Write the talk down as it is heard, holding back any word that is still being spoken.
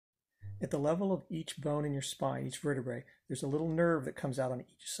At the level of each bone in your spine, each vertebrae, there's a little nerve that comes out on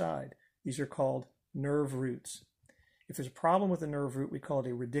each side. These are called nerve roots. If there's a problem with the nerve root, we call it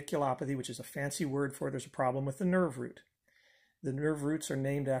a radiculopathy, which is a fancy word for there's a problem with the nerve root. The nerve roots are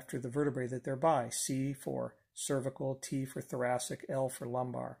named after the vertebrae that they're by. C for cervical, T for thoracic, L for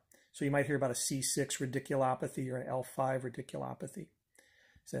lumbar. So you might hear about a C6 radiculopathy or an L5 radiculopathy.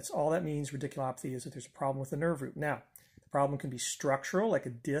 So that's all that means. Radiculopathy is that there's a problem with the nerve root. Now, the problem can be structural, like a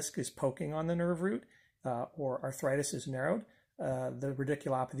disc is poking on the nerve root, or arthritis is narrowed. The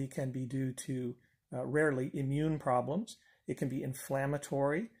radiculopathy can be due to, rarely, immune problems. It can be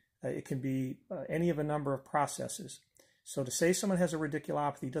inflammatory. It can be any of a number of processes. So to say someone has a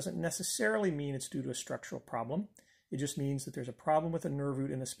radiculopathy doesn't necessarily mean it's due to a structural problem. It just means that there's a problem with a nerve root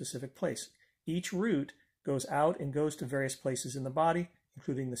in a specific place. Each root goes out and goes to various places in the body,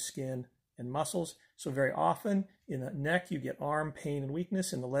 including the skin and muscles. So very often in the neck you get arm pain and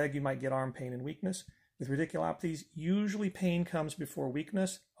weakness. In the leg you might get arm pain and weakness. With radiculopathies, usually pain comes before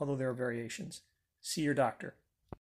weakness, although there are variations. See your doctor.